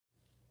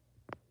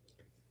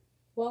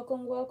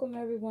Welcome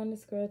everyone to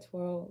Scratch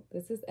World.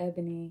 This is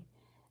Ebony,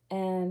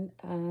 and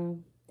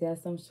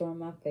yes, I'm showing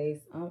my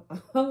face. I'm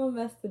a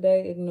mess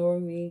today.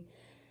 Ignore me.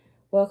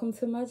 Welcome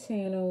to my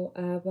channel.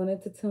 I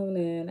wanted to tune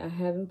in. I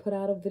haven't put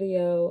out a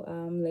video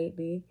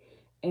lately,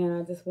 and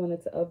I just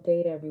wanted to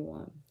update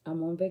everyone.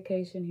 I'm on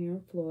vacation here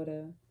in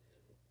Florida,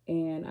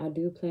 and I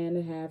do plan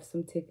to have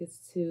some tickets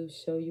to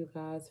show you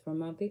guys from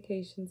my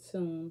vacation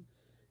soon.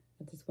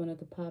 I just wanted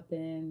to pop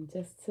in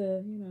just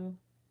to,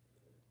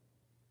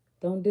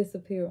 don't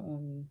disappear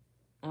on me.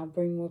 I'll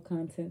bring more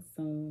content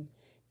soon.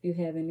 If you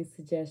have any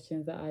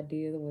suggestions or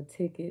ideas or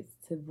tickets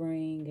to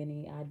bring,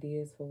 any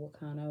ideas for what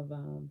kind of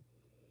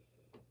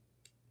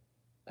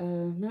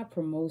not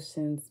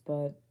promotions,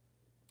 but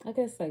I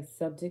guess like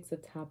subjects or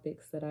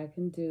topics that I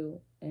can do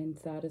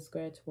inside of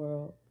Scratch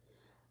World.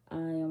 I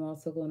am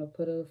also going to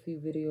put a few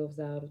videos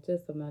out of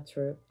just of my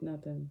trip,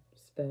 nothing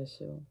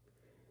special,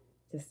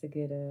 just to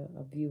get a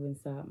view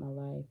inside my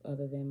life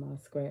other than my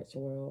Scratch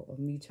World or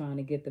me trying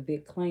to get the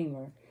big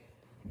claimer.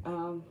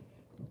 Um,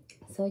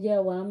 So yeah,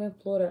 while I'm in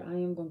Florida, I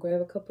am gonna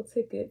grab a couple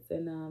tickets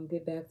and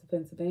get back to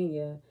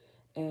Pennsylvania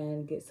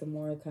and get some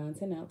more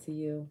content out to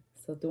you.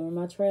 So during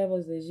my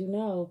travels, as you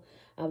know,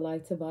 I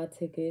like to buy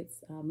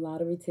tickets,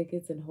 lottery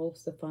tickets, in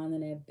hopes of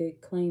finding that big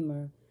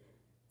claimer.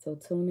 So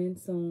tune in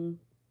soon.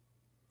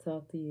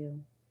 Talk to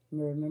you.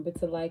 Remember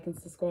to like and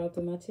subscribe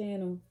to my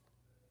channel.